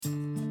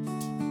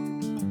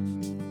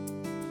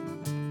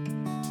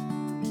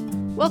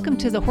Welcome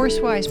to the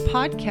Horsewise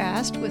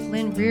podcast with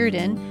Lynn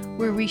Reardon,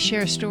 where we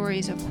share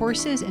stories of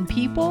horses and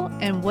people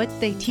and what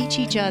they teach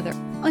each other.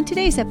 On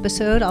today's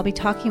episode, I'll be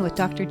talking with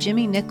Dr.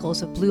 Jimmy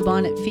Nichols of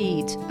Bluebonnet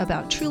Feeds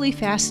about truly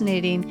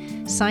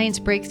fascinating science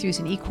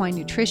breakthroughs in equine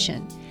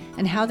nutrition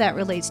and how that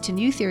relates to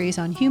new theories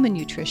on human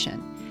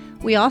nutrition.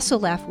 We also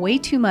laugh way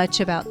too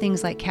much about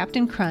things like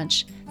Captain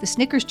Crunch, the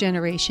Snickers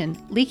generation,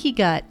 leaky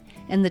gut,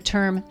 and the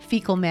term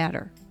fecal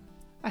matter.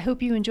 I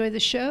hope you enjoy the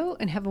show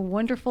and have a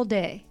wonderful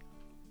day.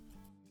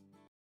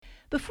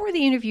 Before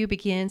the interview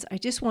begins, I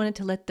just wanted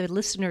to let the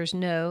listeners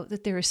know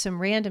that there is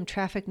some random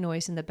traffic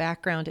noise in the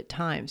background at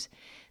times.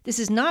 This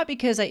is not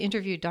because I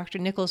interviewed Dr.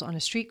 Nichols on a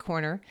street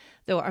corner,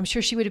 though I'm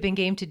sure she would have been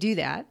game to do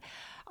that.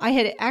 I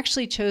had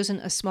actually chosen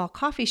a small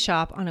coffee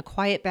shop on a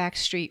quiet back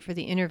street for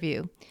the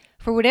interview.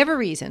 For whatever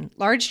reason,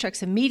 large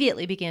trucks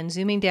immediately began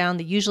zooming down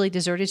the usually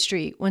deserted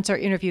street once our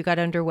interview got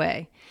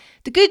underway.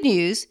 The good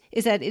news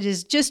is that it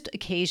is just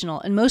occasional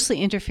and mostly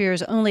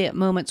interferes only at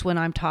moments when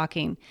I'm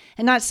talking,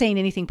 and not saying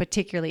anything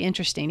particularly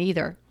interesting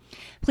either.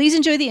 Please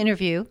enjoy the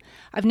interview.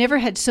 I've never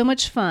had so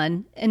much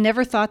fun and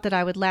never thought that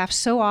I would laugh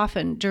so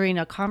often during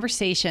a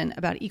conversation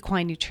about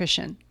equine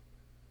nutrition.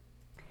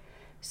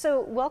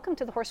 So welcome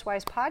to the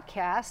Horsewise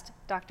podcast,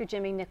 Dr.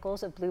 Jimmy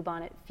Nichols of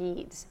Bluebonnet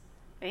Feeds.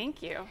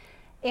 Thank you.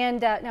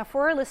 And now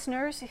for our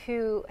listeners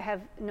who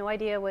have no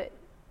idea what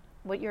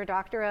you're a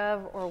doctor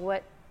of or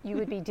what you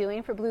would be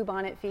doing for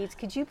Bluebonnet Feeds,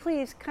 could you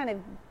please kind of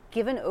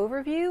give an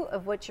overview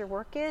of what your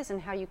work is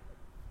and how you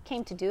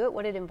came to do it,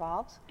 what it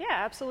involves? Yeah,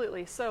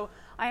 absolutely. So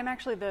I am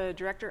actually the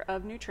Director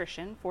of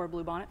Nutrition for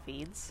Bluebonnet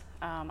Feeds.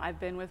 I've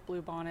been with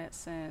Bluebonnet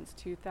since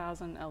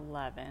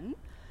 2011.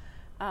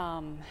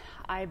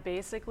 I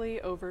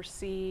basically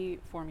oversee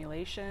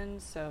formulation,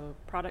 so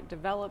product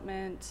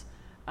development,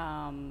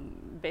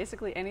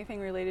 basically anything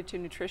related to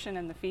nutrition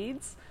and the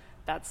feeds,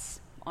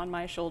 that's on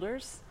my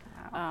shoulders.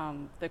 Wow.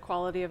 The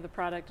quality of the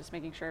product, just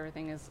making sure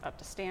everything is up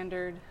to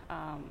standard.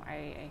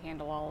 I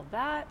handle all of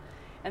that.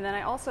 And then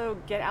I also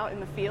get out in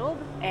the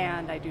field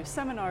and I do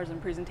seminars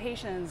and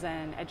presentations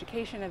and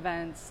education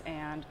events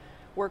and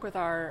work with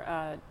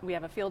we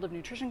have a field of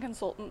nutrition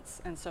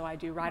consultants, and so I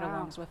do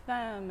ride-alongs with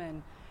them,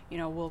 and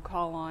we'll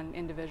call on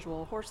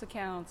individual horse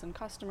accounts and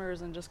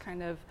customers and just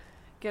kind of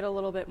get a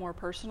little bit more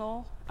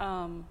personal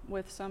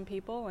with some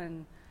people.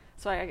 And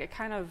so I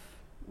kind of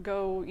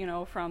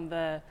go, from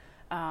the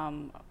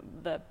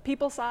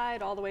people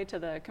side all the way to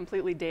the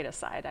completely data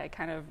side. I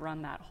kind of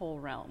run that whole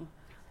realm.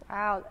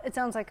 Wow, it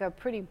sounds like a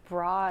pretty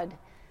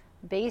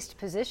broad-based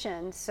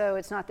position. So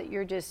it's not that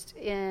you're just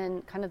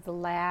in kind of the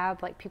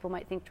lab, like people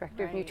might think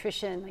director of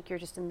nutrition, like you're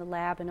just in the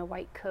lab in a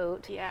white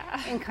coat,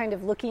 and kind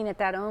of looking at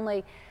that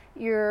only.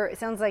 It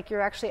sounds like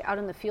you're actually out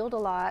in the field a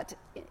lot,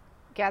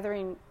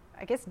 gathering,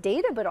 I guess,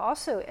 data, but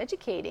also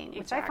educating,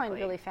 which I find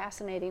really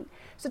fascinating.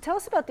 So tell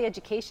us about the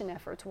education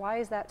efforts. Why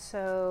is that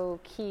so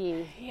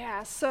key?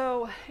 Yeah,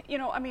 so,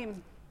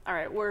 all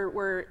right,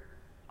 we're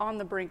on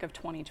the brink of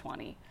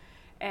 2020.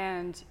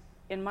 And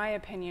in my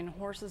opinion,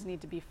 horses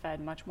need to be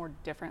fed much more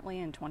differently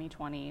in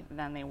 2020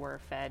 than they were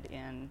fed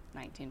in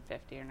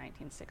 1950 or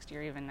 1960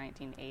 or even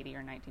 1980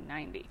 or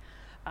 1990.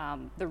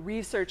 The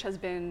research has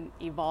been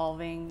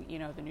evolving,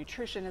 the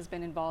nutrition has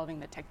been evolving,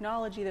 the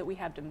technology that we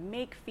have to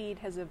make feed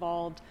has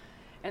evolved.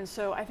 And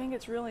so I think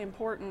it's really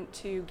important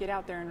to get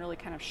out there and really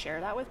kind of share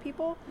that with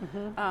people.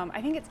 Mm-hmm.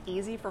 I think it's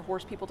easy for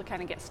horse people to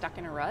kind of get stuck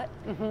in a rut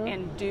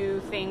and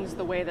do things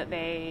the way that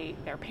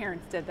their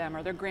parents did them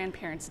or their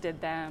grandparents did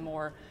them,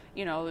 or,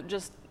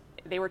 just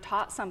they were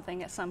taught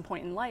something at some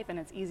point in life, and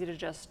it's easy to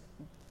just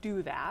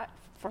do that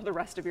for the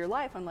rest of your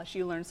life unless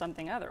you learn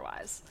something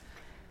otherwise.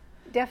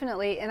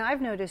 Definitely, and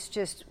I've noticed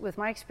just with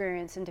my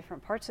experience in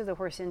different parts of the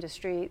horse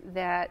industry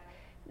that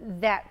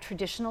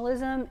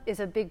traditionalism is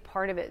a big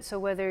part of it. So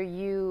whether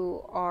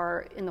you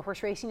are in the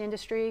horse racing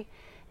industry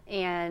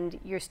and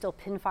you're still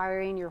pin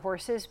firing your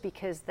horses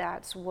because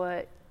that's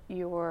what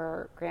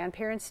your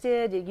grandparents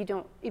did, you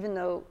don't, even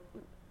though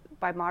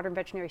by modern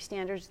veterinary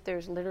standards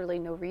there's literally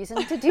no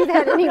reason to do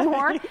that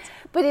anymore,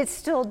 but it's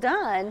still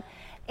done.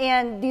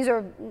 And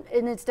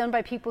it's done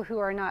by people who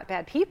are not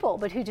bad people,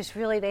 but who just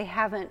really, they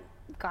haven't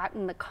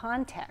gotten the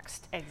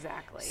context.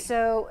 Exactly.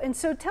 So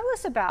tell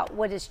us about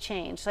what has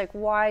changed. Like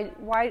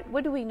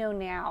what do we know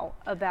now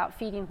about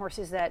feeding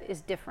horses that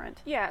is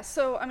different? Yeah,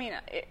 so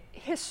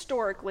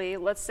historically,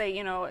 let's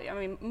say,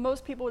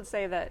 most people would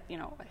say that,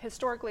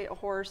 historically a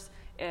horse,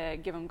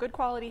 give them good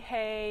quality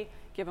hay,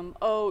 give them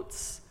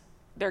oats,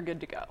 they're good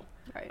to go.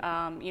 Right.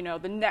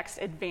 The next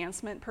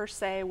advancement per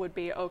se would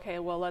be, okay,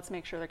 well, let's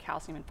make sure their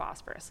calcium and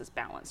phosphorus is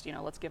balanced.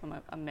 Let's give them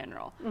a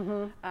mineral.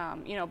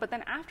 Mm-hmm. But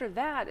then after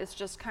that, it's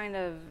just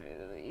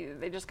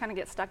they just kind of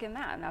get stuck in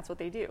that, and that's what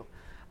they do.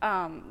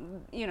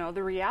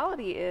 The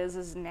reality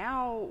is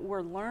now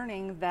we're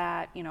learning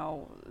that,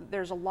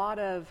 there's a lot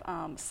of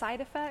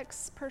side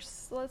effects,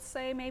 let's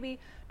say maybe,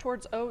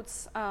 towards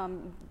oats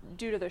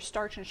due to their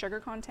starch and sugar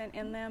content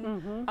in them.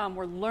 Mm-hmm.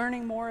 We're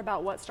learning more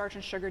about what starch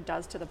and sugar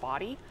does to the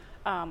body.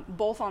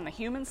 both on the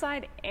human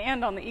side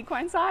and on the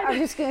equine side. I was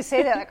just going to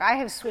say that, like, I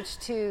have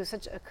switched to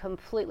such a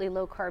completely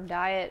low-carb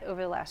diet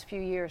over the last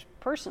few years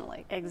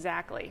personally.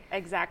 Exactly.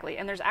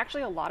 And there's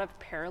actually a lot of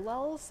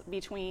parallels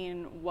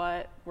between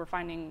what we're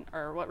finding,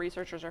 or what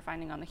researchers are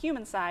finding on the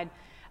human side.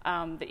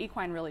 The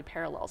equine really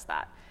parallels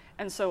that.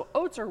 And so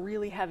oats are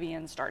really heavy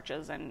in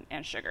starches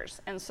and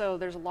sugars. And so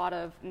there's a lot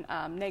of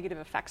negative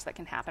effects that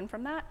can happen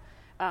from that.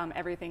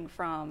 Everything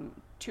from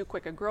too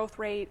quick a growth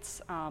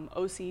rates,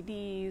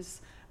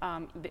 OCDs,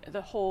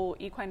 the whole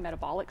equine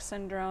metabolic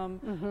syndrome.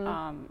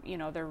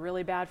 They're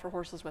really bad for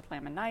horses with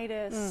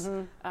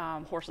laminitis,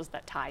 horses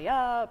that tie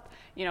up.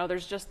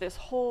 There's just this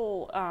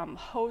whole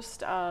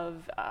host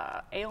of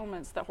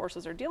ailments that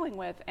horses are dealing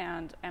with,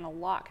 and a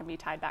lot can be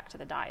tied back to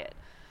the diet.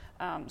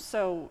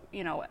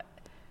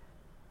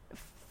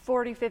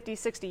 40, 50,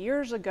 60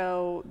 years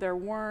ago, there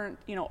weren't,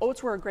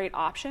 oats were a great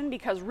option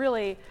because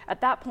really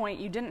at that point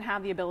you didn't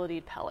have the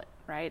ability to pellet,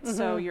 right?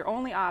 So your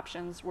only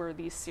options were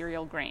these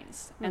cereal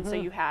grains. And so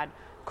you had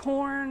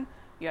corn,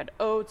 you had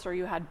oats, or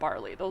you had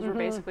barley. Those were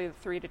basically the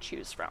three to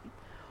choose from.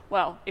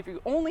 Well, if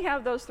you only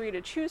have those three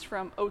to choose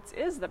from, oats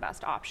is the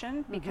best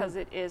option because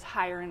it is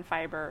higher in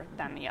fiber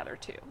than the other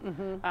two.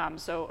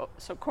 So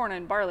corn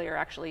and barley are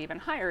actually even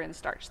higher in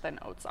starch than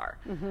oats are.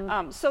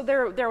 So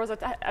there was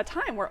a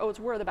time where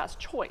oats were the best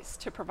choice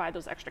to provide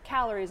those extra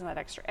calories and that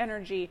extra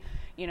energy.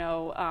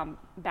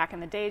 Back in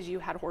the days, you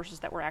had horses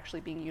that were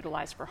actually being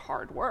utilized for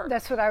hard work.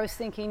 That's what I was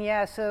thinking,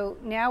 yeah. So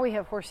now we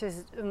have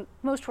horses,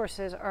 most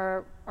horses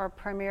are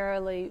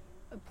primarily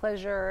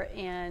pleasure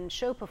and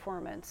show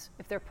performance.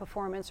 If they're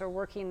performance or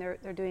working, they're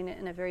doing it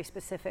in a very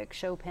specific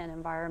show pen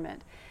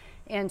environment.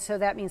 And so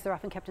that means they're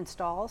often kept in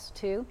stalls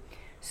too.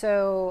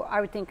 So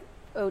I would think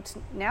oats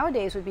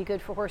nowadays would be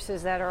good for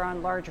horses that are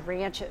on large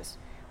ranches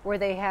where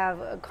they have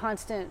a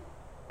constant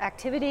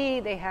activity,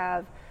 they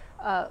have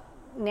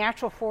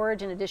natural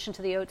forage in addition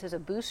to the oats as a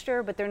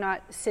booster, but they're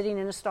not sitting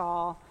in a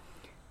stall,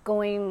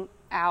 going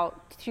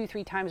out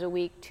 2-3 times a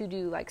week to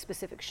do like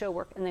specific show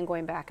work and then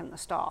going back in the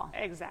stall.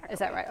 Exactly. Is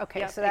that right?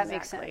 Okay, yep, so that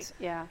exactly. makes sense.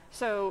 Yeah.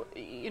 So,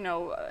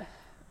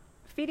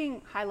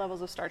 feeding high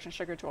levels of starch and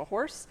sugar to a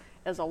horse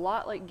is a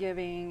lot like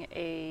giving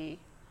a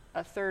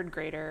third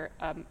grader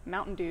a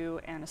Mountain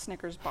Dew and a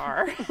Snickers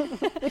bar.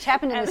 Which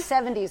happened in the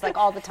 70s like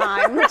all the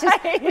time,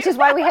 which is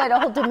why we had a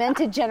whole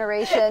demented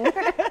generation.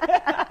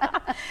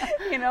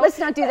 Let's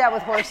not do that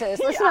with horses.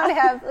 Let's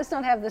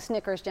not have the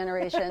Snickers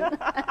generation.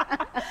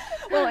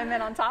 Well, and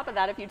then on top of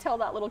that, if you tell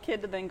that little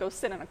kid to then go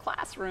sit in a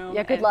classroom.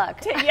 Yeah, good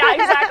luck. Yeah,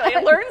 exactly.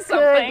 And learn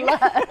something.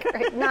 Good luck.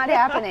 Right. Not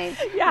happening.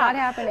 Yeah. Not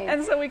happening.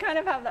 And so we kind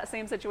of have that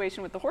same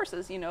situation with the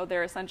horses.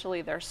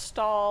 They're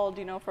stalled,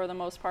 for the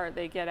most part.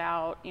 They get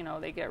out,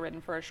 they get ridden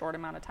for a short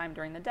amount of time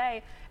during the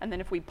day. And then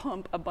if we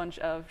pump a bunch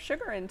of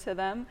sugar into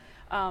them,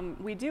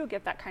 we do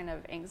get that kind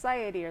of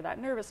anxiety or that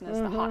nervousness,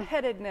 the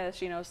hot-headedness,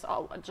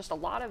 so just a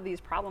lot of these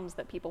problems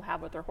that people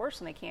have with their horse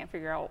and they can't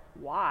figure out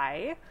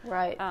why.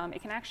 Right.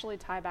 It can actually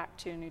tie back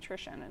to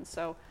nutrition. And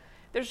so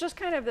there's just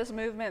kind of this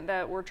movement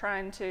that we're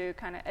trying to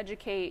kind of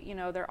educate,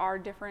 there are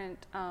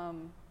different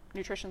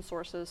nutrition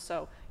sources.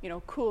 So,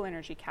 cool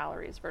energy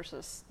calories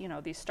versus,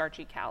 these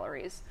starchy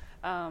calories.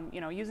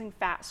 Using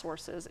fat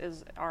sources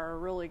are a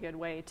really good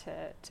way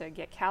to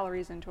get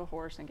calories into a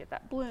horse and get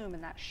that bloom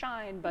and that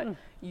shine, but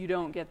you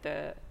don't get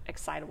the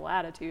excitable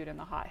attitude and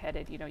the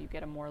hot-headed, you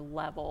get a more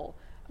level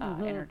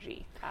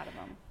energy out of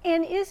them.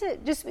 And is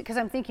it, just because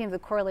I'm thinking of the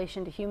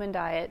correlation to human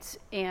diets,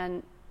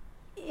 and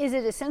is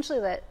it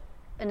essentially that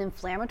an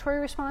inflammatory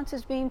response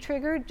is being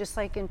triggered, just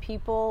like in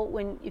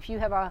people, if you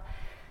have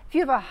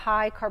a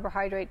high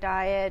carbohydrate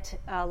diet,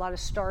 a lot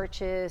of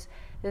starches,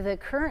 the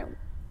current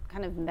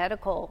kind of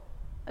medical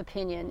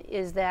opinion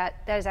is that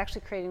is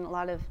actually creating a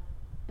lot of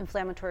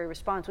inflammatory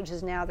response, which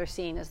is now they're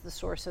seeing as the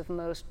source of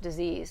most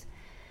disease.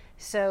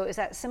 So is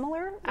that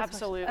similar?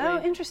 Absolutely.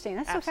 Oh, interesting.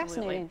 That's Absolutely.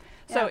 So fascinating.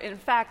 So in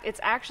fact, it's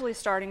actually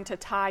starting to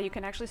you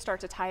can actually start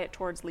to tie it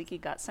towards leaky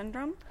gut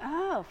syndrome.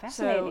 Oh,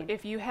 fascinating. So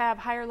if you have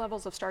higher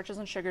levels of starches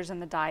and sugars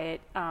in the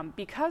diet,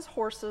 because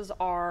horses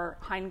are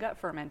hindgut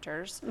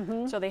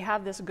fermenters, so they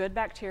have this good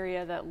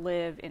bacteria that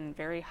live in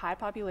very high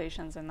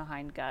populations in the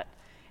hindgut,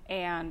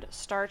 and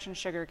starch and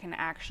sugar can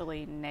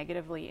actually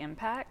negatively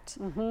impact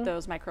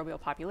those microbial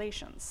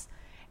populations.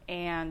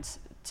 And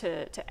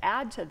to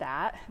add to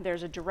that,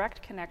 there's a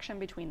direct connection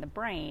between the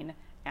brain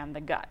and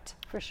the gut.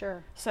 For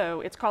sure.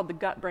 So it's called the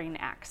gut-brain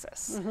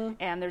axis.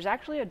 And there's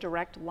actually a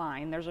direct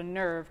line. There's a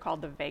nerve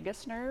called the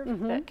vagus nerve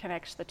that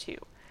connects the two.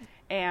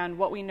 And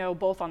what we know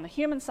both on the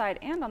human side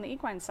and on the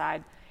equine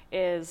side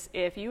is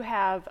if you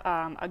have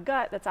a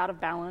gut that's out of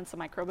balance, a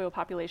microbial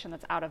population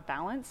that's out of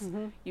balance,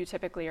 you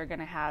typically are going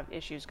to have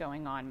issues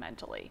going on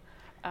mentally.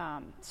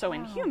 So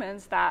in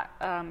humans, that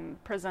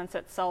presents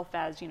itself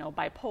as,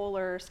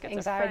 bipolar,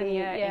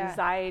 schizophrenia,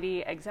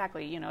 anxiety,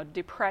 exactly,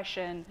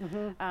 depression.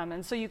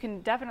 And so you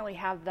can definitely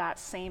have that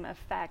same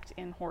effect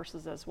in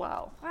horses as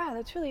well. Wow,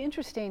 that's really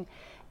interesting.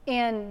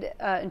 And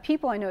in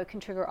people, I know it can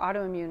trigger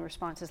autoimmune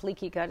responses.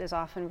 Leaky gut is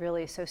often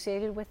really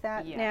associated with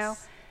that now.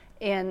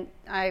 And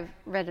I've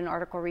read an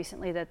article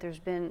recently that there's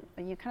been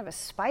kind of a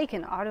spike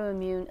in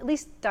autoimmune, at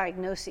least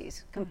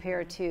diagnoses,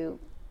 compared to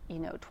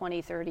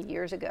 20, 30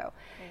 years ago,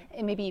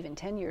 and maybe even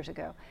 10 years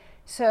ago.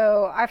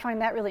 So I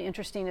find that really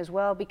interesting as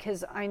well,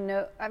 because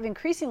I've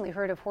increasingly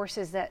heard of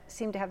horses that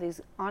seem to have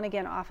these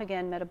on-again,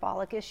 off-again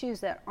metabolic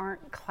issues that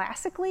aren't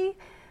classically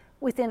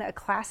within a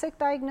classic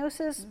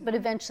diagnosis, but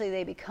eventually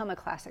they become a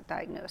classic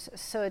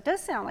diagnosis. So it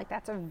does sound like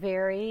that's a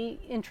very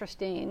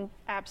interesting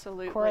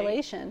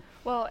correlation.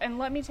 Well, and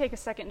let me take a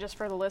second just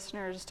for the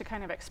listeners to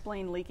kind of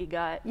explain leaky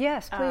gut.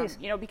 Yes, please.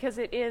 Because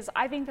it is,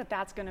 I think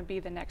that's going to be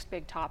the next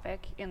big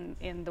topic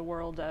in the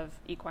world of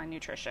equine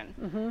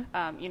nutrition.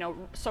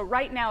 So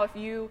right now, if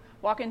you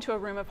walk into a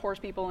room of horse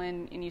people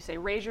and you say,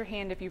 raise your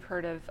hand if you've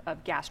heard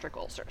of gastric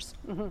ulcers,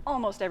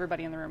 almost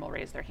everybody in the room will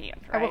raise their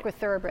hand, right? I work with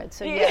thoroughbreds,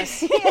 so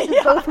yes.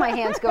 Both my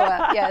hands go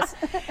up, yes.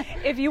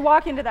 If you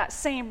walk into that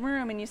same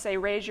room and you say,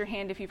 raise your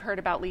hand if you've heard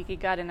about leaky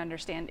gut and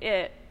understand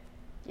it,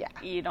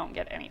 you don't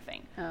get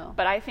anything. Oh.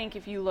 But I think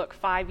if you look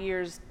 5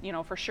 years,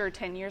 for sure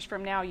 10 years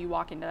from now, you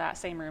walk into that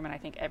same room and I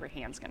think every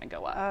hand's going to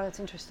go up. Oh, that's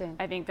interesting.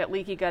 I think that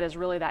leaky gut is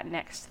really that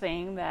next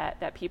thing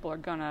that people are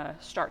going to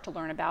start to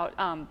learn about.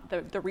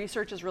 The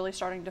research is really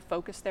starting to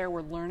focus there.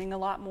 We're learning a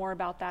lot more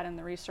about that in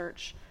the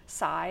research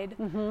side.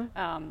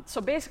 So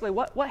basically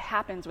what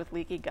happens with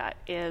leaky gut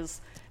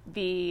is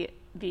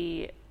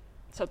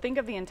so think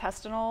of the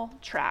intestinal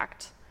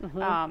tract.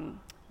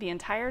 The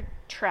entire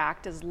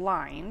tract is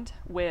lined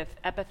with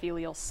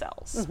epithelial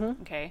cells.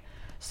 Okay,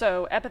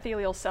 so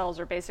epithelial cells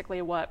are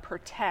basically what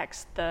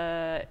protects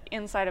the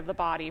inside of the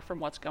body from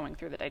what's going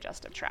through the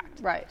digestive tract.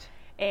 Right.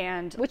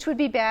 And which would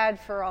be bad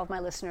for all of my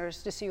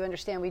listeners, just so you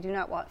understand. We do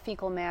not want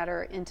fecal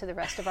matter into the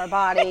rest of our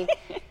body,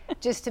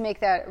 just to make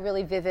that a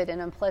really vivid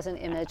and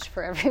unpleasant image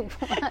for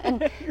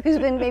everyone who's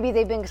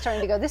they've been starting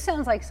to go, this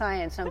sounds like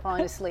science, and I'm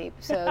falling asleep.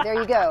 So there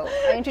you go.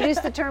 I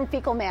introduced the term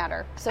fecal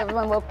matter, so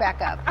everyone woke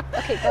back up.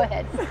 Okay, go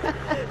ahead.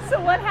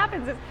 So what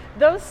happens is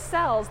those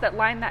cells that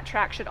line that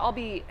tract should all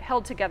be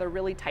held together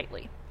really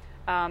tightly.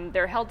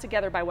 They're held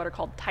together by what are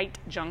called tight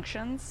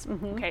junctions.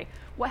 Okay,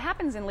 what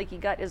happens in leaky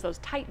gut is those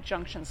tight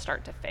junctions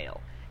start to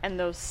fail and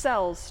those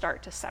cells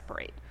start to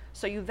separate.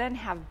 So you then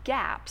have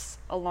gaps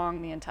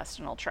along the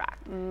intestinal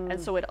tract.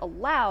 And so it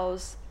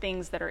allows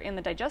things that are in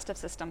the digestive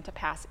system to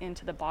pass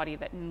into the body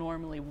that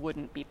normally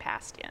wouldn't be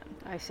passed in.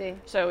 I see.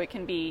 So it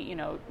can be,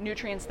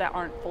 nutrients that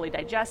aren't fully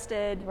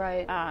digested.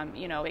 Right.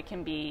 It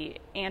can be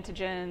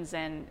antigens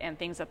and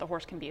things that the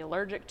horse can be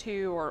allergic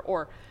to,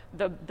 or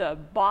the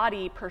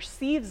body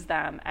perceives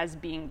them as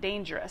being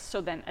dangerous, so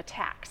then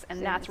attacks.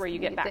 And that's where you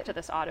get back to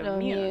this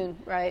autoimmune.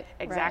 Right.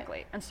 Exactly.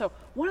 Right. And so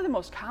one of the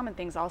most common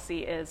things I'll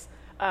see is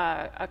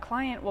a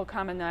client will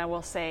come and I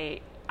will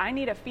say, I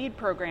need a feed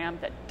program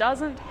that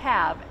doesn't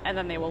have, and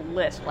then they will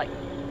list like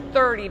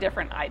 30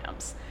 different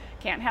items.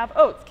 Can't have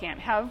oats, can't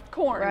have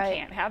corn,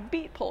 can't have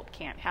beet pulp,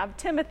 can't have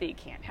Timothy,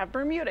 can't have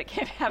Bermuda,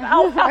 can't have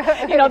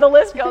alfalfa. The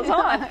list goes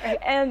on.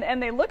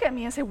 And they look at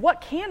me and say, what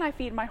can I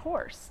feed my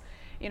horse?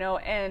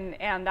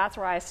 And that's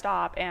where I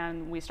stop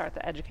and we start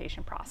the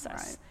education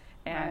process.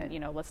 And,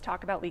 let's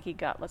talk about leaky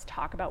gut. Let's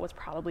talk about what's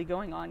probably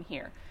going on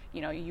here.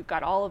 You've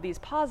got all of these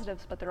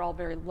positives, but they're all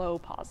very low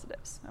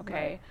positives, okay?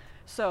 Right.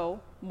 So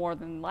more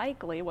than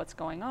likely what's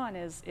going on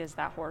is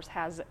that horse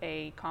has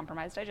a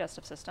compromised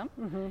digestive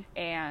system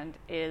and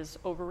is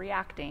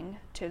overreacting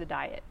to the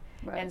diet.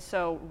 Right. And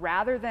so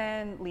rather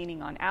than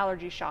leaning on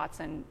allergy shots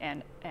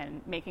and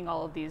making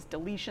all of these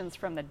deletions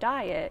from the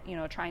diet,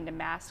 trying to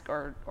mask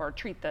or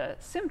treat the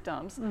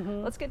symptoms,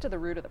 let's get to the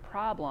root of the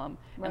problem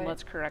and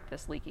let's correct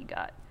this leaky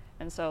gut.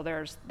 And so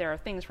there are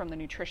things from the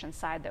nutrition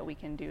side that we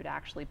can do to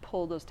actually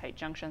pull those tight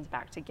junctions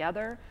back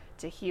together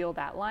to heal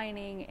that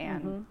lining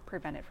and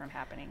prevent it from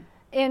happening.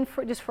 And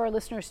for our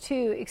listeners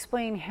too,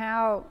 explain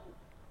how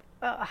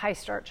a high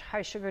starch,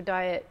 high sugar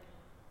diet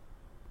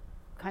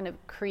kind of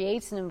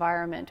creates an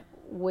environment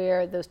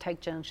where those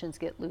tight junctions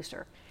get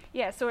looser.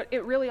 Yeah, so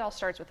it really all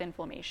starts with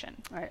inflammation.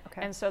 Right,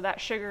 okay. And so that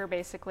sugar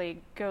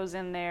basically goes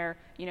in there,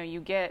 you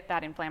get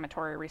that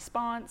inflammatory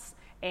response,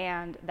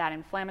 and that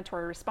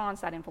inflammatory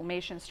response, that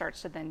inflammation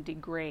starts to then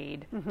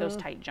degrade those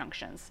tight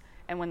junctions.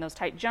 And when those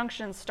tight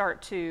junctions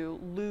start to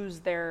lose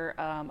their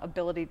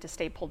ability to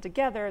stay pulled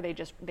together,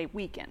 they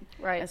weaken.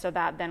 Right. And so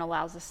that then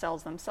allows the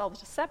cells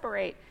themselves to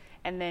separate,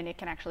 and then it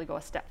can actually go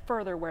a step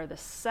further where the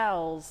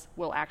cells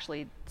will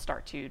actually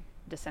start to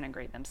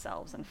disintegrate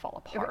themselves and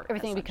fall apart.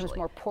 Everything becomes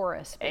more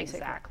porous, basically.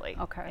 Exactly.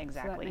 Okay.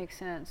 Exactly. So that makes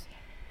sense.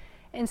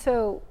 And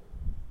so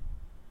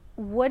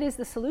what is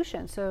the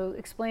solution? So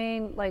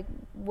explain like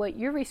what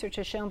your research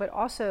has shown, but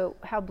also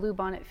how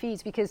Bluebonnet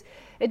feeds, because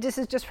this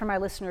is just for my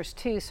listeners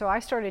too. So I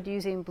started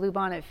using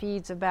Bluebonnet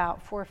feeds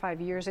about 4 or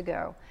 5 years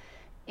ago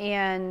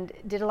and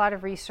did a lot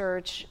of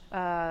research,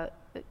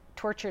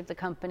 tortured the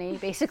company,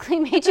 basically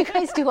made you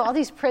guys do all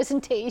these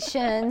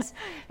presentations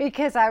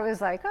because I was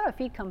like, oh, a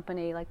feed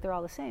company, like they're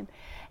all the same.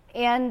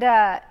 And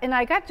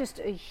I got just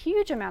a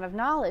huge amount of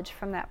knowledge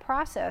from that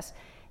process.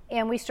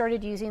 And we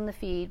started using the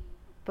feed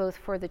both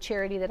for the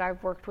charity that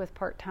I've worked with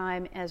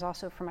part-time as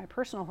also for my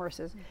personal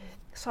horses.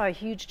 Saw a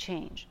huge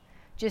change.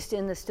 just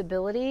in the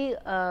stability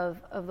of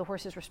the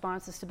horse's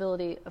response. The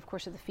stability, of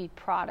course, of the feed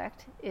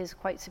product is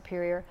quite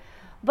superior.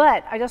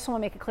 But I just want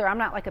to make it clear, I'm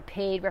not like a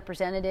paid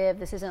representative.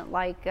 This isn't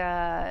like,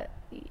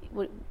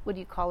 what do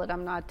you call it?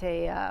 I'm not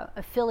a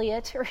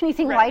affiliate or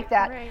anything like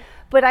that. Right.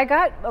 But I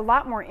got a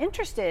lot more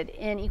interested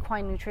in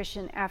equine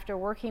nutrition after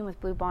working with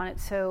Bluebonnet.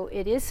 So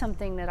it is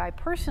something that I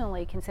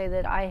personally can say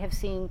that I have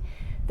seen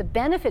the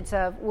benefits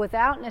of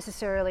without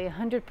necessarily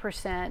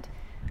 100%.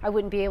 I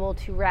wouldn't be able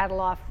to rattle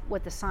off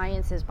what the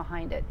science is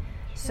behind it.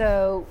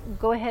 So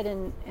go ahead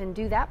and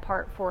do that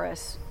part for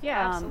us.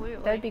 Yeah,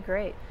 absolutely. That'd be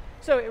great.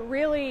 So it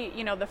really,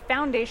 the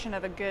foundation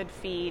of a good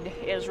feed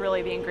is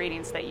really the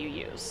ingredients that you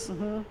use.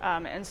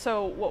 And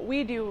so what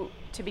we do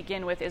to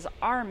begin with is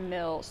our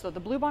mill. So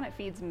the Bluebonnet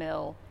Feeds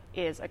mill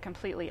is a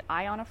completely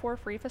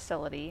ionophore-free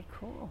facility.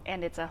 Cool.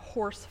 And it's a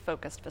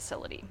horse-focused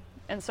facility.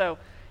 And so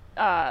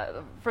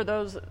for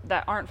those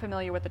that aren't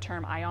familiar with the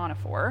term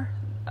ionophore,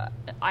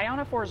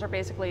 ionophores are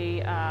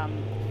basically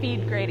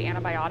feed-grade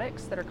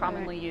antibiotics that are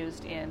commonly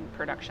used in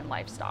production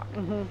livestock.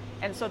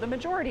 And so the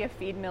majority of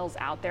feed mills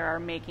out there are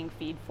making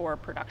feed for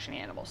production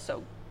animals,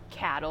 so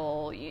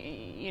cattle,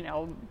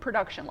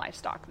 production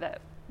livestock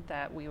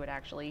that we would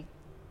actually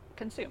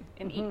consume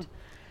and eat.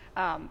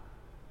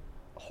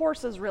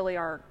 Horses really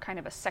are kind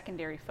of a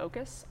secondary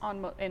focus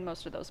in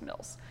most of those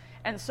mills.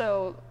 And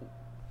so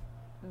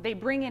they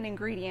bring in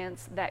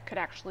ingredients that could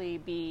actually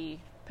be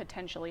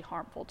potentially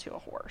harmful to a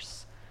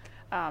horse.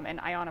 And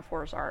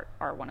ionophores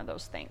are one of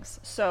those things.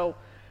 So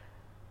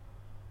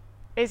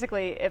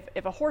basically,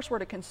 if a horse were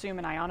to consume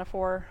an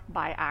ionophore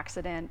by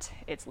accident,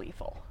 it's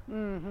lethal.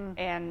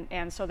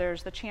 And so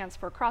there's the chance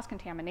for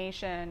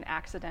cross-contamination,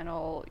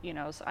 accidental,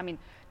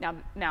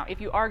 now if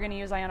you are going to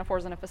use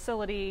ionophores in a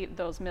facility,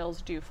 those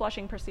mills do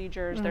flushing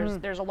procedures.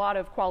 There's a lot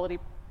of quality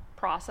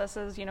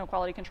processes,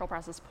 quality control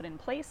processes put in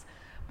place,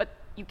 but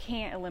you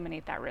can't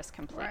eliminate that risk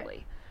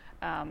completely.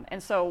 Right.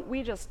 And so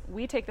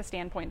we take the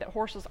standpoint that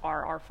horses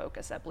are our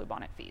focus at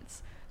Bluebonnet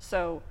Feeds.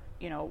 So,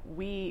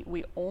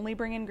 we only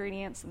bring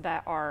ingredients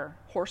that are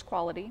horse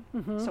quality.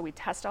 So we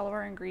test all of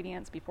our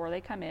ingredients before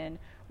they come in.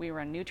 We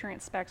run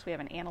nutrient specs. We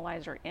have an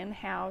analyzer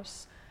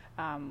in-house.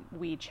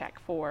 We check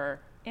for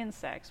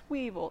insects,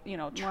 weevil,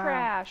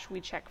 trash.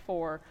 We check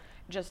for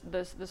just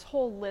this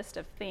whole list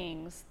of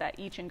things that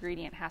each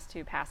ingredient has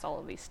to pass all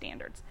of these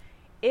standards.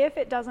 If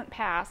it doesn't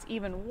pass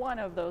even one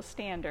of those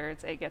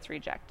standards, it gets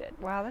rejected.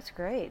 Wow, that's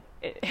great.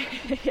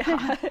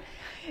 Yeah,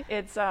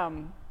 it's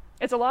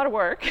a lot of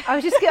work. I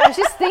was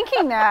just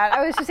thinking that.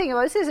 I was just thinking,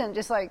 well, this isn't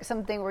just like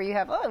something where you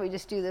have, we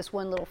just do this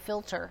one little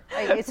filter.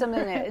 It's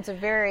something that it's a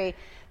very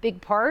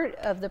big part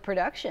of the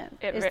production.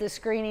 Is the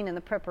screening and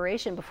the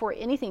preparation before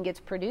anything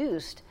gets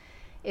produced.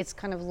 It's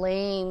kind of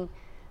laying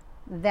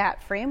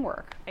that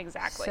framework.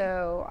 Exactly.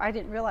 So I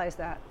didn't realize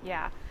that.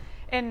 Yeah.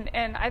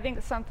 And I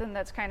think something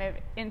that's kind of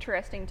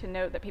interesting to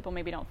note that people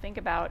maybe don't think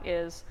about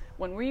is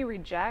when we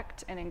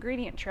reject an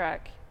ingredient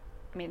truck,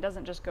 it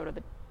doesn't just go to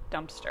the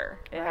dumpster.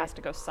 It has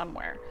to go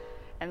somewhere.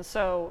 And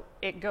so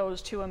it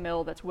goes to a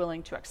mill that's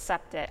willing to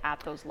accept it at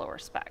those lower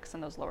specs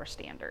and those lower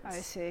standards. I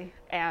see.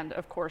 And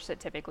of course, it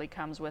typically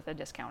comes with a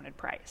discounted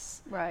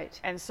price. Right.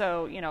 And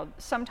so,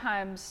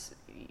 sometimes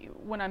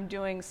when I'm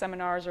doing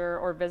seminars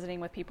or visiting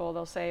with people,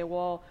 they'll say,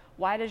 well,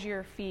 why does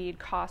your feed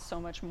cost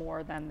so much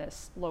more than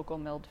this local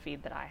milled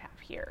feed that I have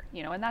here?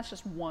 And that's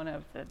just one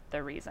of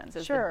the reasons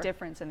is the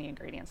difference in the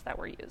ingredients that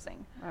we're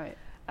using. Right.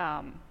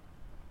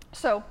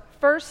 So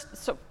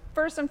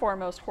first and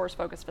foremost,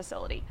 horse-focused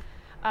facility.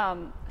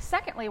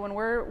 Secondly,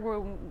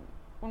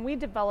 when we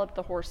developed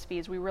the horse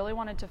feeds, we really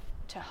wanted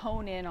to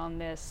hone in on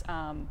this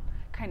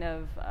kind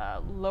of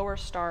lower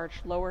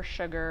starch, lower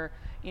sugar,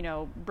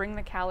 bring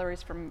the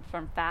calories from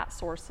fat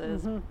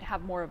sources,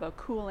 have more of a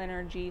cool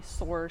energy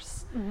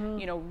source,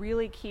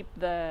 really keep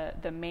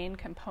the main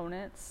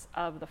components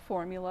of the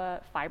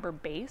formula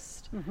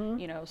fiber-based.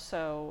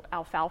 So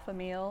alfalfa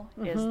meal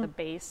is the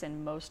base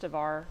in most of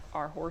our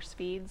horse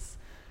feeds.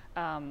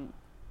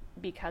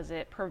 Because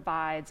it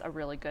provides a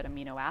really good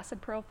amino acid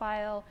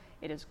profile.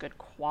 It is good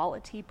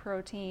quality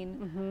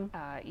protein.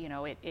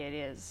 It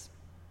is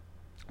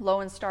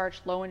low in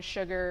starch, low in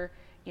sugar.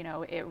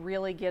 It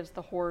really gives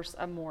the horse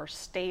a more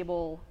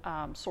stable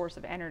source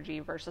of energy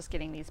versus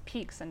getting these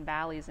peaks and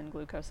valleys in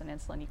glucose and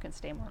insulin. You can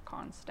stay more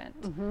constant.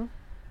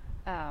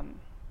 And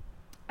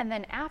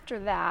then after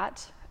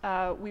that,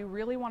 we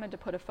really wanted to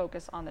put a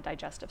focus on the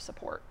digestive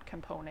support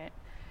component.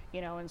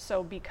 And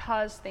so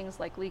because things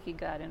like leaky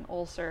gut and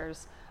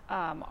ulcers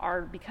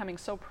are becoming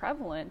so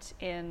prevalent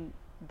in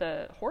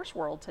the horse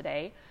world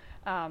today,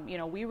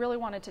 we really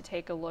wanted to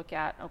take a look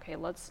at, okay,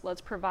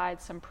 let's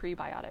provide some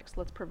prebiotics,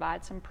 let's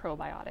provide some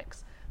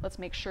probiotics, let's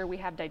make sure we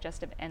have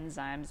digestive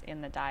enzymes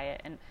in the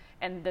diet,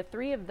 and the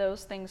three of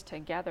those things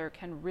together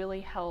can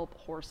really help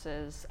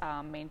horses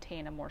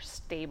maintain a more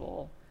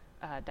stable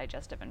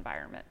digestive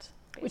environment.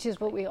 Basically. Which is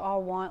what we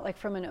all want, like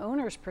from an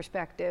owner's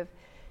perspective.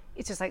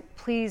 It's just like,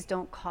 please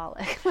don't call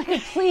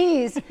it.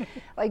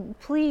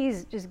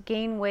 please just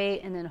gain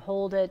weight and then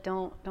hold it.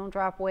 Don't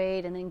drop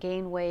weight and then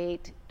gain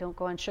weight. Don't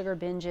go on sugar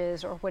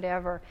binges or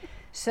whatever.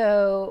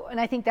 So, and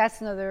I think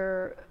that's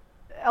another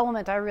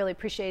element I really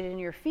appreciated in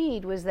your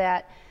feed was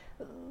that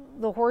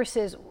the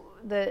horses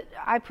that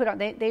I put on,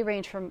 they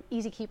range from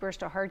easy keepers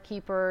to hard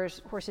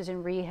keepers, horses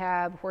in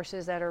rehab,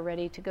 horses that are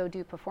ready to go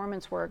do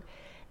performance work.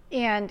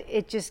 And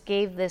it just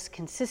gave this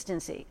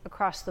consistency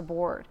across the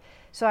board.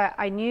 So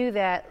I knew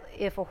that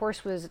if a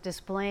horse was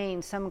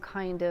displaying some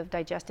kind of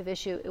digestive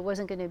issue, it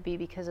wasn't going to be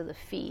because of the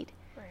feed.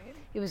 Right.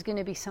 It was going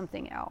to be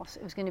something else.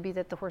 It was going to be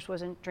that the horse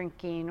wasn't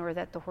drinking or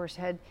that the horse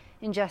had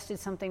ingested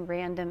something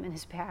random in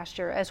his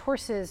pasture, as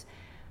horses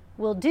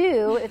will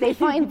do if they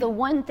find the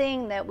one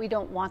thing that we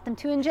don't want them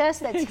to ingest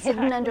that's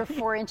hidden under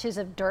 4 inches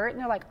of dirt, and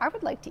they're like, I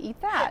would like to eat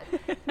that.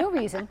 No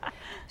reason.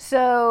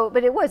 So,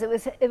 but it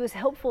was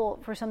helpful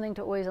for something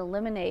to always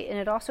eliminate, and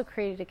it also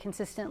created a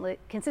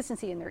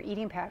consistency in their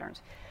eating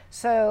patterns.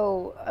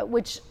 So,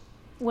 which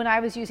when I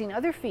was using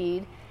other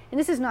feed, and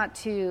this is not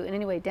to in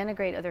any way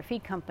denigrate other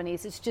feed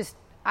companies, it's just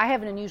I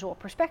have an unusual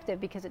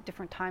perspective because at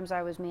different times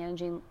I was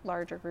managing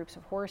larger groups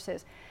of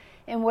horses.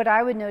 And what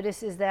I would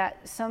notice is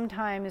that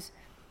sometimes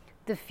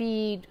the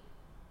feed,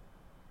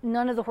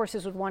 none of the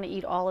horses would want to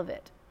eat all of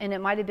it. And it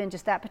might have been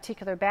just that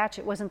particular batch.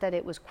 It wasn't that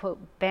it was, quote,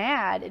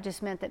 bad. It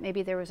just meant that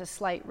maybe there was a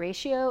slight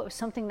ratio of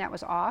something that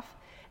was off.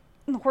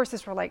 And the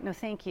horses were like, no,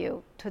 thank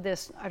you, to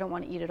this, I don't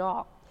want to eat it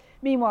all.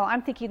 Meanwhile,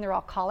 I'm thinking they're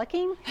all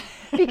colicking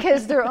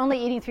because they're only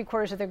eating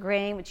 3/4 of their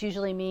grain, which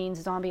usually means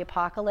zombie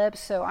apocalypse.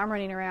 So I'm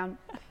running around.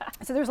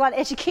 So there's a lot of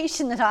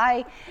education that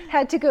I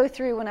had to go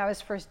through when I was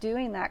first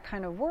doing that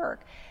kind of work.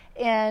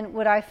 And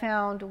what I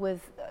found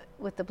with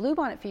the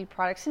Bluebonnet feed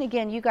products, and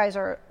again, you guys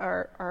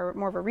are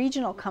more of a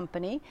regional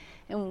company,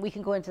 and we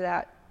can go into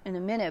that in a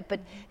minute, but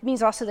it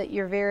means also that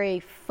you're very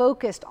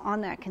focused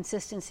on that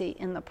consistency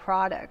in the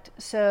product.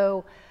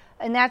 So,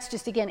 and that's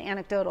just, again,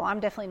 anecdotal. I'm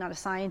definitely not a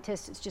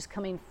scientist. It's just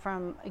coming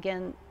from,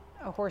 again,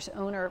 a horse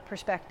owner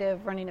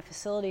perspective, running a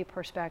facility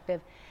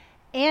perspective,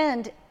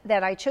 and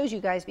that I chose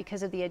you guys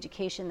because of the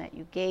education that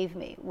you gave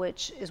me,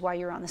 which is why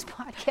you're on this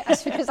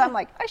podcast, because I'm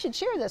like, I should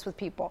share this with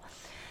people.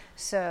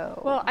 So,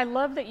 well, I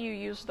love that you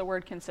used the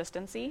word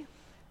consistency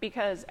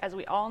because, as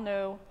we all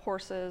know,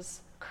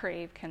 horses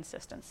crave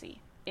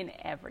consistency in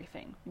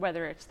everything,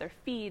 whether it's their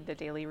feed, the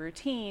daily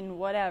routine,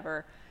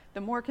 whatever.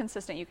 The more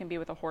consistent you can be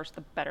with a horse,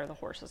 the better the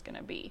horse is going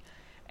to be.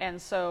 And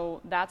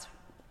so that's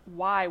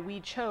why we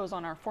chose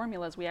on our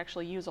formulas, we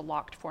actually use a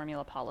locked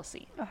formula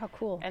policy. Oh, how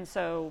cool. And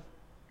so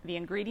the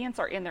ingredients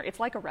are in there. It's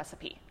like a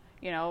recipe.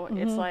 You know,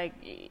 it's like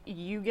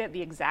you get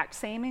the exact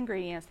same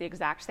ingredients, the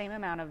exact same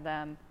amount of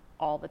them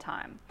all the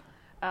time.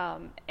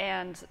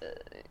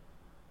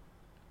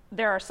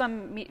 There are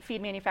some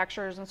feed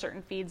manufacturers and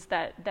certain feeds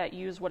that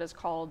use what is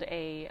called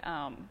a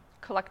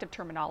collective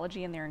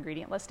terminology in their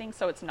ingredient listing.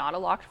 So it's not a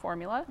locked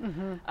formula.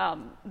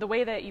 The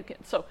way that you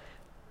can, so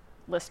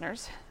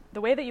listeners,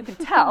 the way that you can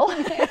tell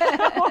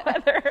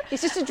whether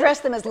it's just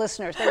address them as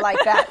listeners. They like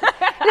that.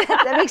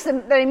 That makes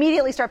them, they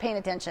immediately start paying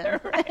attention.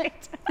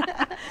 Right.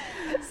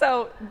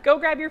 So go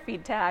grab your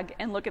feed tag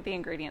and look at the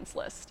ingredients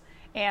list.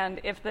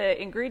 And if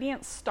the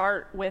ingredients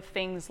start with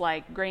things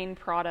like grain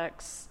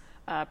products,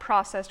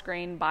 processed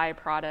grain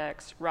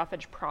byproducts,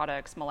 roughage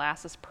products,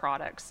 molasses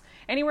products,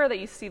 anywhere that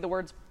you see the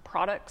words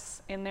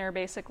products in there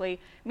basically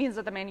means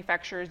that the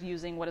manufacturer is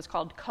using what is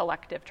called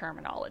collective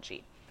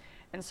terminology.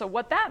 And so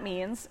what that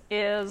means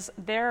is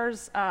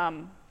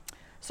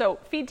so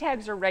feed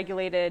tags are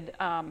regulated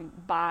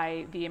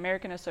by the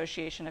American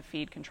Association of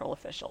Feed Control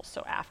Officials,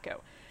 so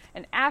AAFCO.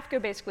 And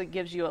AAFCO basically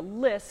gives you a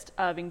list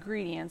of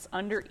ingredients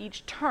under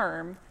each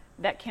term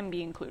that can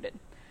be included.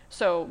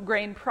 So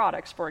grain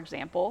products, for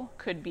example,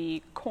 could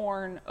be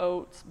corn,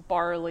 oats,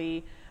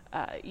 barley,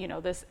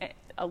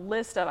 a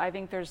list of, I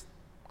think there's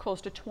close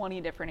to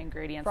 20 different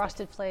ingredients.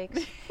 Frosted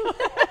Flakes.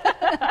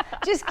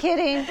 Just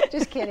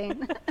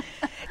kidding.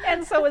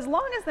 And so as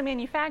long as the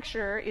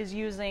manufacturer is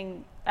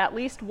using at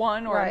least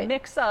one or a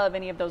mix of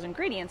any of those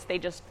ingredients, they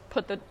just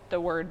put the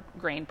word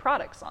grain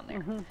products on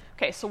there.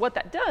 Okay, so what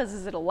that does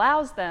is it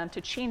allows them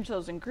to change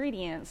those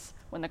ingredients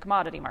when the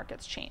commodity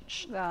markets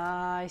change.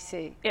 I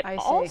see. It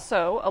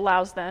also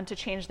allows them to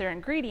change their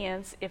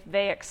ingredients if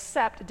they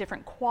accept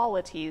different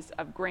qualities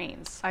of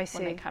grains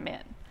when they come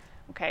in.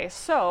 Okay,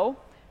 so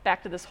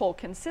back to this whole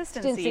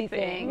consistency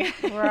thing.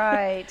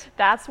 Right.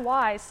 That's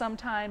why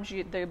sometimes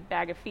the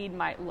bag of feed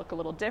might look a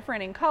little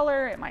different in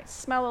color. It might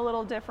smell a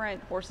little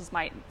different. Horses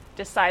might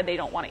decide they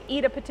don't want to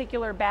eat a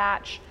particular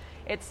batch.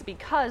 It's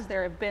because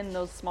there have been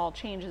those small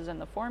changes in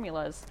the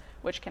formulas,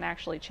 which can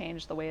actually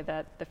change the way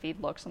that the feed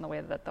looks and the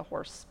way that the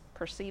horse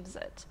perceives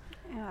it.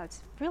 Yeah,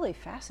 it's really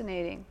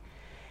fascinating.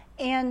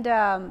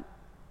 And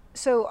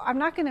so I'm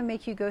not going to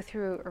make you go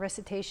through a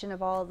recitation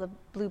of all the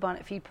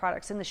Bluebonnet feed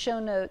products. In the show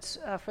notes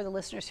for the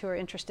listeners who are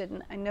interested,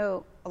 and I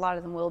know a lot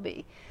of them will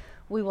be,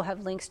 we will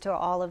have links to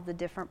all of the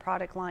different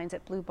product lines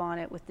at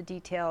Bluebonnet with the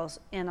details,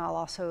 and I'll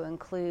also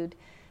include,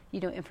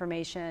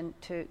 information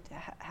to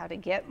how to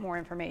get more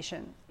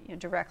information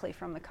directly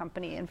from the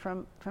company and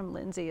from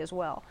Lindsay as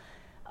well.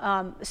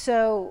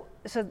 So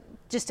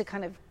just to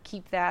kind of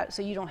keep that,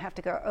 so you don't have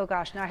to go, oh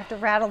gosh, now I have to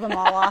rattle them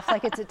all off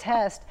like it's a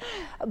test.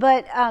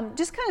 But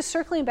just kind of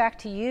circling back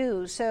to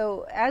you.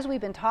 So as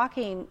we've been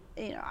talking,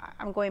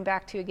 I'm going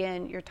back to,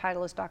 again, your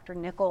title is Dr.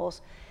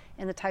 Nichols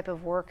and the type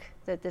of work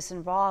that this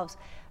involves.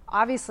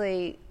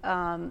 Obviously,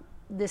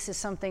 this is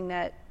something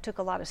that took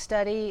a lot of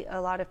study,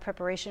 a lot of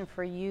preparation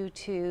for you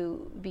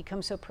to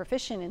become so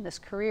proficient in this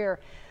career.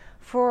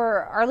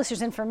 For our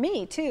listeners and for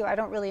me too, I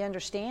don't really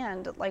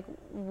understand like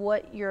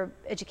what your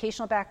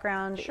educational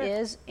background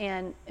is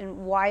and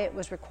why it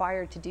was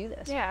required to do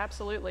this. Yeah,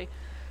 absolutely.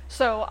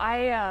 So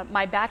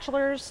my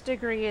bachelor's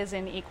degree is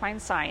in equine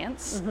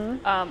science.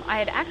 I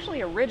had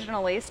actually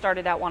originally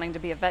started out wanting to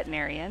be a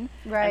veterinarian.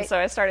 Right. And so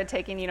I started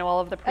taking,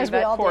 all of the As we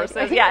pre-vet all courses.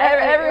 did. Yeah,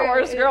 every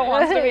horse girl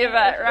wants to be a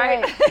vet,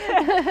 right?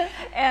 Right.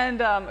 And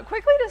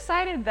quickly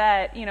decided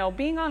that,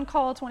 being on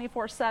call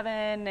 24/7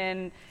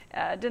 and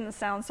didn't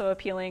sound so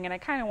appealing, and I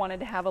kind of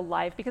wanted to have a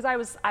life because I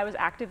was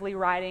actively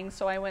riding.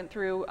 So I went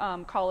through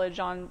college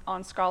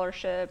on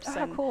scholarships.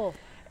 Oh, cool.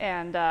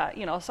 And,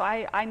 so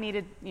I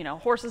needed,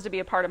 horses to be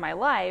a part of my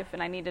life,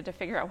 and I needed to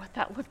figure out what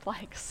that looked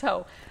like.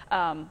 So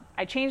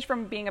I changed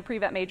from being a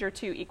pre-vet major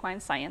to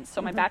equine science.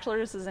 So my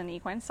bachelor's is in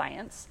equine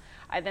science.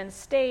 I then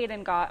stayed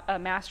and got a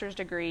master's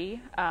degree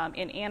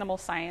in animal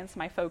science.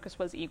 My focus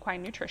was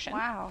equine nutrition.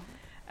 Wow.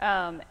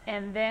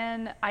 And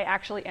then I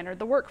actually entered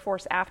the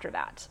workforce after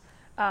that.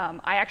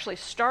 I actually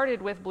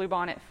started with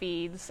Bluebonnet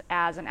Feeds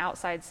as an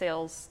outside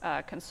sales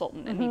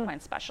consultant and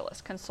equine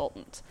specialist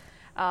consultant.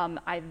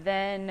 I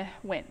then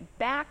went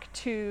back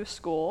to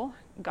school,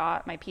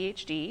 got my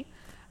PhD,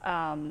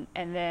 and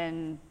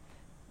then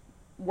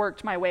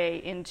worked my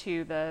way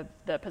into the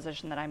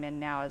position that I'm in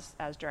now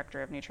as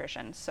director of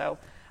nutrition. So,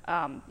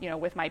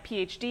 with my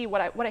PhD,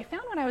 what I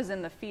found when I was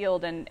in the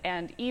field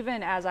and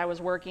even as I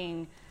was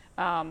working,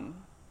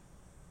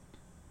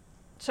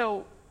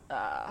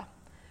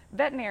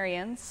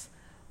 veterinarians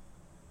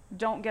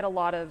don't get a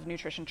lot of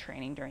nutrition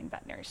training during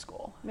veterinary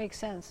school. Makes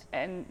sense.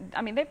 And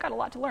I mean, they've got a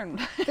lot to learn.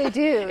 They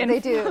do. They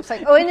do. It's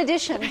like, in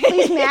addition,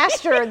 please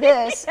master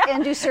this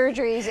and do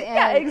surgeries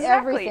and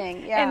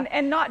everything. Yeah.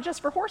 And not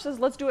just for horses.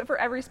 Let's do it for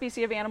every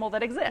species of animal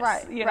that exists.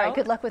 Right. Right.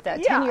 Good luck with that.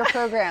 Yeah. 10-year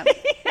program.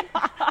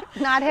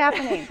 Not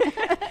happening.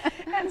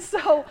 And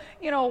so,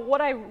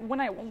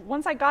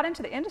 once I got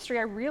into the industry,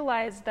 I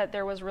realized that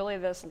there was really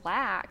this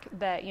lack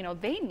that,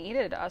 they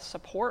needed a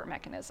support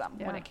mechanism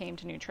when it came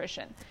to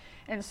nutrition.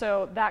 And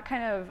so that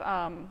kind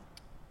of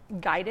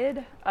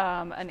guided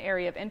an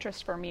area of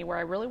interest for me where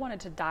I really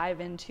wanted to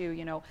dive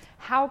into,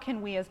 how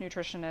can we as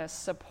nutritionists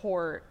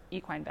support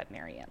equine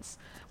veterinarians?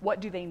 What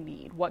do they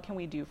need? What can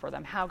we do for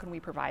them? How can we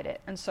provide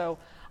it? And so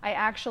I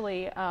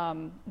actually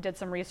did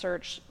some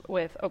research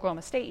with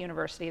Oklahoma State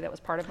University that was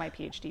part of my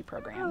PhD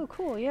program. Oh,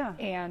 cool, yeah.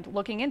 And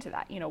looking into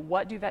that,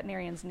 what do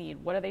veterinarians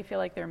need? What do they feel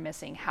like they're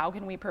missing? How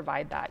can we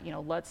provide that?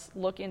 Let's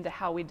look into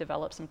how we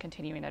develop some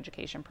continuing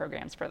education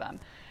programs for them.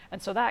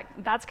 And so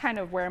that's kind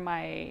of where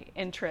my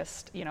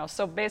interest,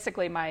 so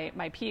basically my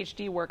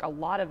PhD work, a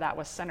lot of that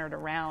was centered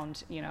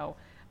around,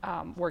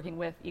 working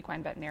with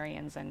equine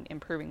veterinarians and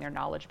improving their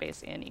knowledge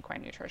base in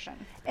equine nutrition.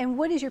 And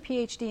what is your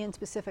PhD in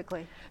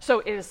specifically? So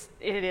it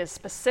is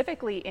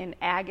specifically in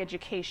ag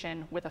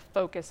education with a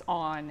focus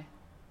on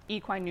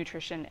equine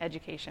nutrition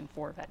education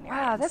for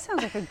veterinarians. Wow, that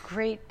sounds like a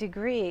great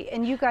degree.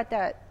 And you got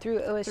that through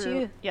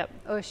OSU? Yep.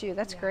 OSU,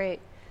 that's great.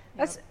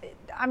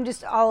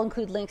 I'll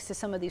include links to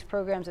some of these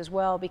programs as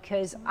well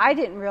because I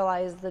didn't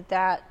realize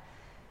that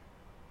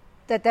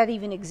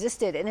even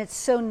existed, and it's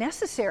so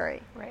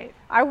necessary. Right.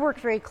 I work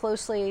very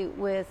closely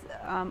with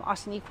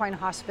Austin Equine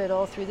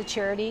Hospital through the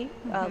charity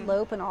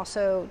LOPE, and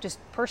also just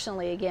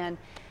personally again,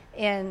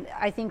 and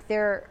I think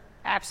they're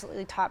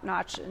absolutely top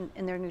notch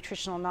in their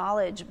nutritional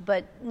knowledge.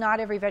 But not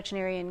every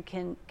veterinarian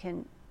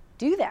can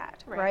do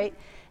that, right?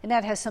 And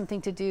that has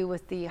something to do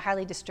with the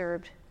highly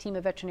disturbed team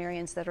of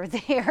veterinarians that are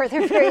there.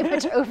 They're very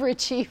much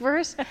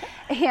overachievers,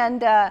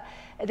 and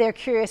they're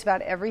curious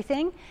about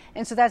everything,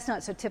 and so that's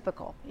not so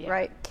typical,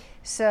 right?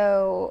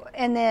 So,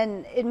 and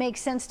then it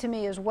makes sense to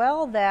me as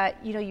well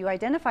that you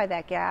identify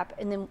that gap,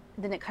 and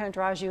then it kind of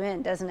draws you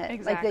in, doesn't it?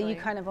 Exactly. Like that you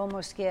kind of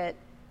almost get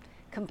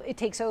it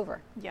takes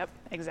over. Yep,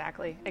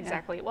 exactly.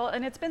 Yeah. Well,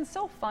 and it's been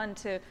so fun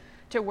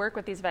to work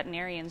with these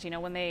veterinarians.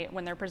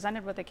 When they're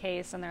presented with a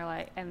case and they're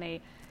like, and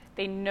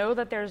they know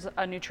that there's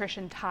a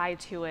nutrition tie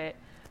to it,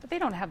 but they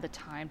don't have the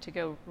time to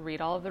go read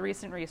all of the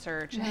recent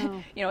research.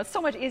 No. It's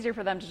so much easier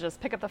for them to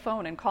just pick up the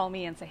phone and call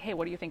me and say, hey,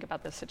 what do you think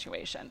about this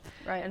situation?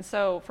 Right. And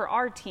so for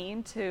our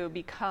team to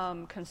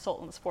become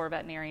consultants for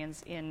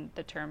veterinarians in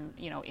the term,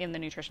 in the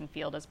nutrition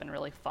field has been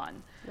really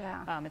fun.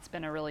 Yeah. It's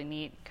been a really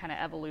neat kind of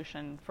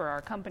evolution for our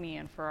company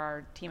and for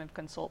our team of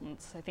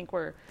consultants. I think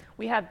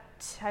we have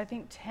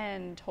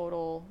 10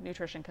 total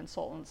nutrition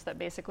consultants that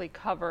basically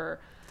cover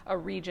a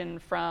region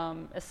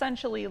from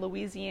essentially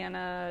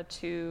Louisiana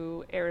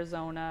to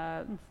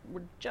Arizona.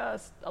 We're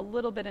just a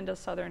little bit into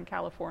Southern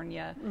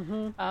California.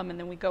 And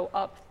then we go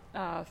up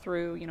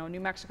through,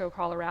 New Mexico,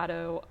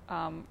 Colorado.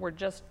 We're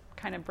just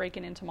kind of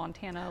breaking into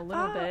Montana a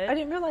little bit. I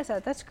didn't realize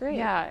that. That's great.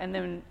 Yeah, and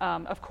then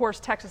of course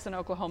Texas and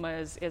Oklahoma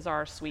is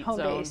our sweet home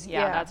zone. base.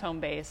 Yeah, that's home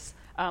base.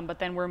 But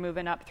then we're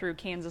moving up through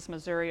Kansas,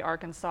 Missouri,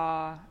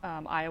 Arkansas,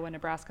 Iowa,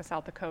 Nebraska,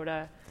 South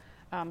Dakota.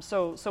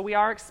 So we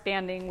are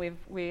expanding.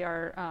 We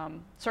are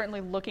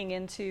certainly looking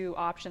into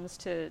options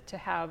to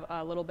have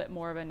a little bit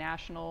more of a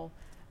national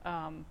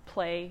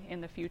play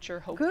in the future,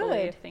 hopefully,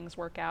 if things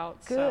work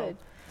out. Good.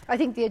 So. I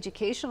think the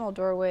educational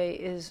doorway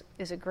is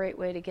a great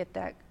way to get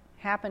that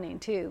happening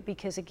too,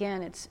 because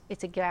again,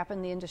 it's a gap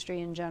in the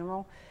industry in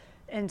general,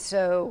 and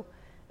so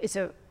it's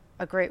a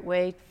great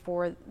way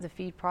for the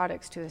feed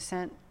products to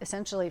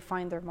essentially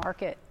find their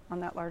market on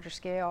that larger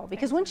scale.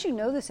 Because once you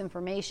know this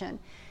information,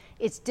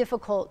 it's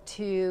difficult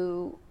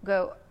to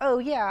go, oh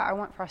yeah, I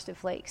want Frosted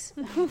Flakes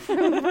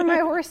for my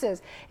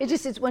horses.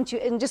 It's once you,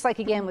 and just like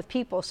again with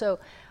people. So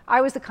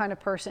I was the kind of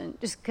person,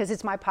 just because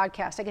it's my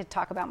podcast, I get to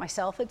talk about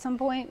myself at some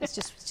point. It's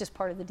just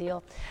part of the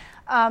deal.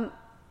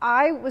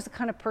 I was the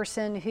kind of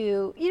person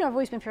who, I've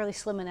always been fairly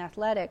slim and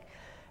athletic,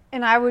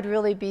 and I would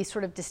really be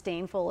sort of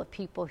disdainful of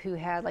people who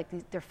had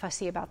they're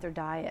fussy about their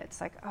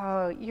diets. Like,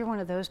 oh, you're one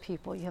of those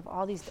people. You have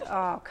all these,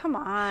 oh, come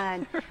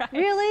on. Right.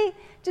 Really?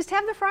 Just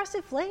have the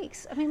Frosted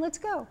Flakes. I mean, let's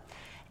go.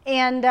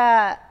 And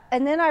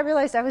then I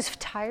realized I was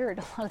tired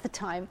a lot of the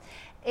time.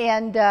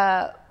 And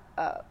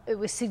it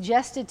was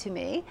suggested to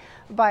me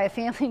by a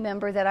family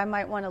member that I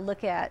might want to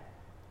look at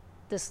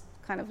this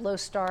kind of low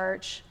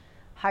starch,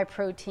 high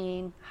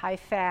protein, high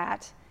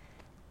fat,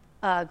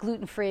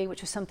 gluten-free,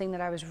 which was something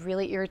that I was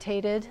really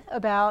irritated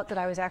about, that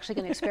I was actually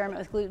going to experiment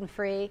with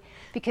gluten-free,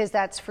 because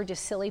that's for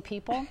just silly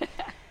people.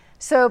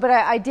 So, but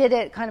I did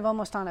it kind of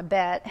almost on a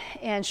bet.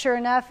 And sure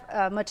enough,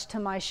 much to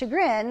my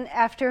chagrin,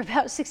 after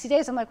about 60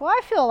 days, I'm like, well, I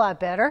feel a lot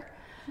better.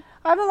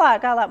 Got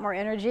a lot more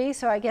energy,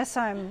 so I guess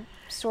I'm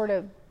sort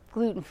of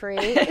gluten-free.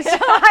 So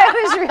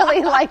I was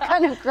really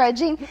kind of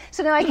grudging.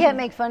 So now I can't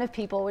make fun of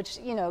people, which,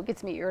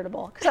 gets me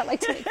irritable, because I like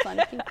to make fun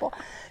of people.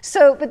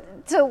 So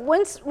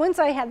once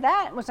I had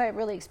that, once I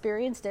really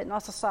experienced it and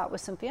also saw it with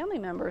some family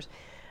members,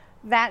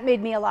 that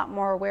made me a lot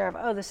more aware of,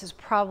 oh, this is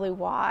probably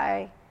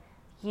why,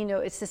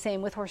 it's the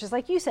same with horses.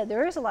 Like you said,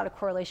 there is a lot of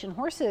correlation.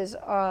 Horses,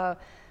 all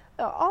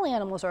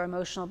animals are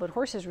emotional, but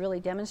horses really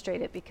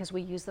demonstrate it because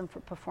we use them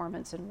for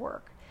performance and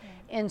work.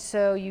 And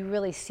so you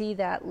really see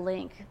that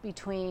link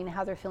between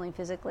how they're feeling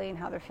physically and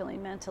how they're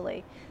feeling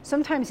mentally,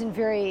 sometimes in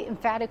very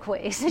emphatic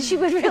ways that you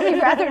would really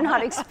rather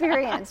not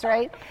experience,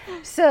 right?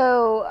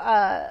 So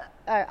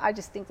I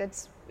just think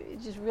that's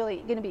just really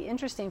going to be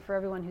interesting for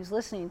everyone who's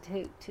listening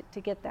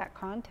to get that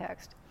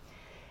context.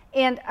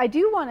 And I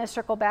do want to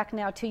circle back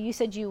now to, you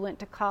said you went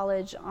to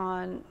college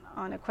on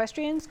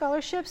equestrian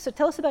scholarships, so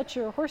tell us about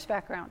your horse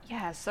background.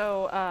 Yeah,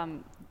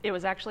 so it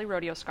was actually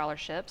rodeo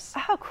scholarships.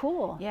 Oh,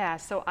 cool. Yeah,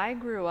 so I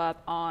grew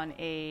up on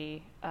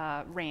a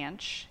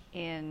ranch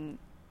in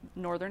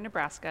northern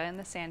Nebraska in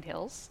the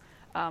Sandhills.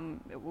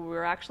 We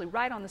were actually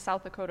right on the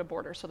South Dakota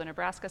border, so the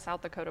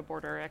Nebraska-South Dakota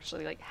border,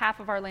 actually half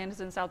of our land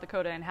is in South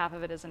Dakota and half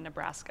of it is in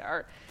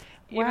Nebraska.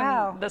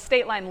 Wow. The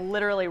state line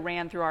literally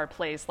ran through our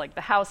place. The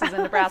house is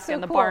in Nebraska so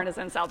and the cool. barn is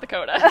in South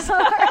Dakota.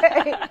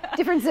 Right.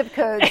 Different zip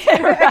codes.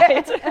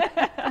 Right.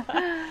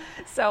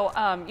 So,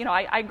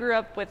 I grew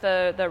up with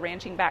the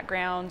ranching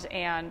background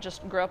and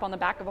just grew up on the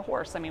back of a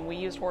horse. I mean, we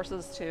used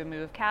horses to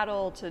move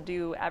cattle, to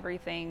do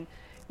everything,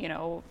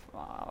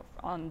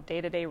 on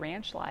day-to-day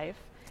ranch life.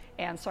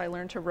 And so I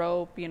learned to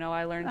rope,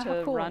 I learned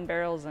to run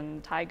barrels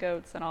and tie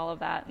goats and all of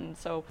that. And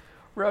so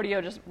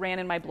rodeo just ran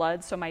in my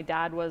blood. So my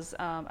dad was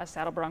a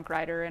saddle bronc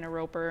rider and a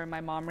roper, and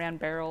my mom ran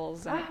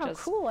barrels. And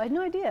Cool. I had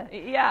no idea.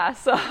 Yeah,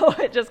 so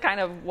it just kind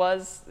of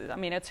was,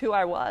 it's who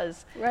I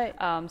was. Right.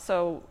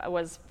 So I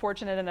was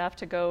fortunate enough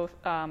to go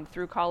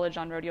through college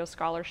on rodeo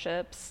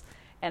scholarships,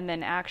 and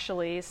then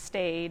actually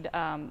stayed,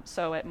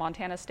 so at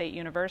Montana State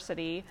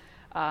University,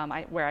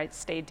 where I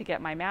stayed to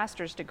get my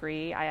master's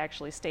degree. I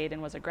actually stayed and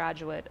was a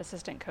graduate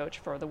assistant coach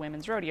for the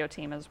women's rodeo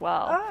team as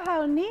well. Oh,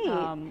 how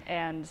neat.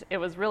 And it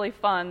was really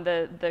fun.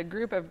 The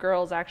group of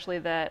girls actually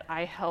that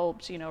I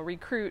helped,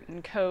 recruit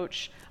and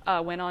coach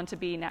went on to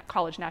be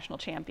college national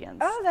champions.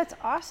 Oh, that's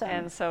awesome.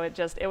 And so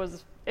it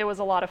was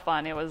a lot of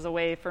fun. It was a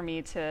way for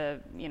me to,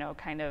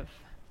 kind of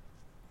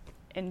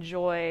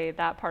enjoy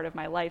that part of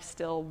my life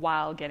still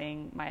while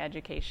getting my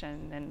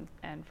education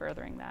and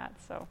furthering that.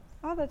 So.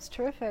 Oh, that's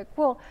terrific.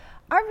 Well,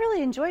 I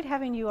really enjoyed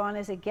having you on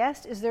as a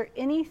guest. Is there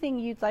anything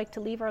you'd like to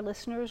leave our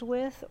listeners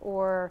with,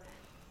 or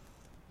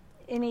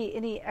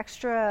any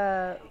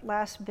extra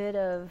last bit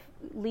of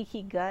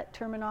leaky gut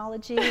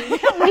terminology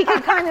we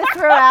could kind of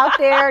throw out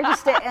there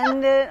just to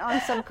end it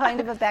on some kind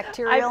of a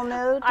bacterial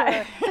note?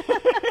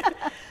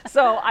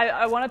 So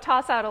I want to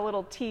toss out a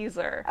little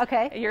teaser.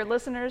 Okay. Your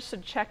listeners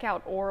should check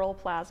out Oral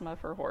Plasma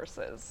for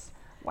Horses.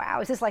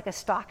 Wow, is this like a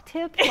stock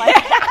tip?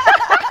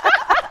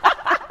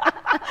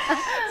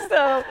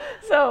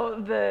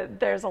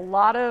 There's a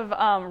lot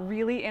of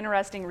really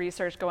interesting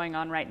research going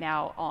on right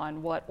now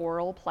on what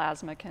oral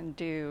plasma can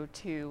do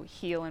to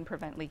heal and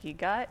prevent leaky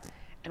gut,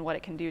 and what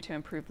it can do to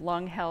improve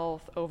lung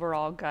health,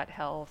 overall gut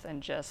health,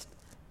 and just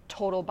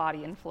total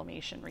body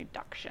inflammation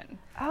reduction.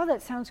 Oh, that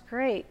sounds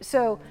great.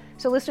 So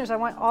listeners, I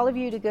want all of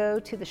you to go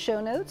to the show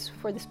notes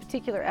for this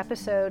particular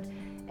episode,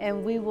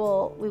 and we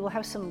will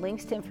have some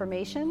links to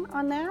information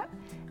on that,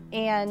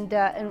 and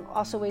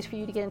also ways for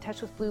you to get in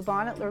touch with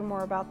Bluebonnet, learn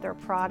more about their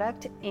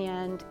product.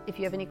 And if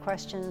you have any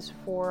questions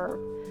for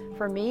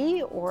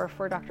me or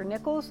for Dr.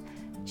 Nichols,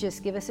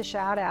 just give us a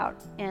shout out.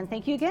 And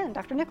thank you again,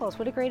 Dr. Nichols.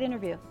 What a great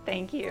interview.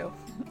 Thank you.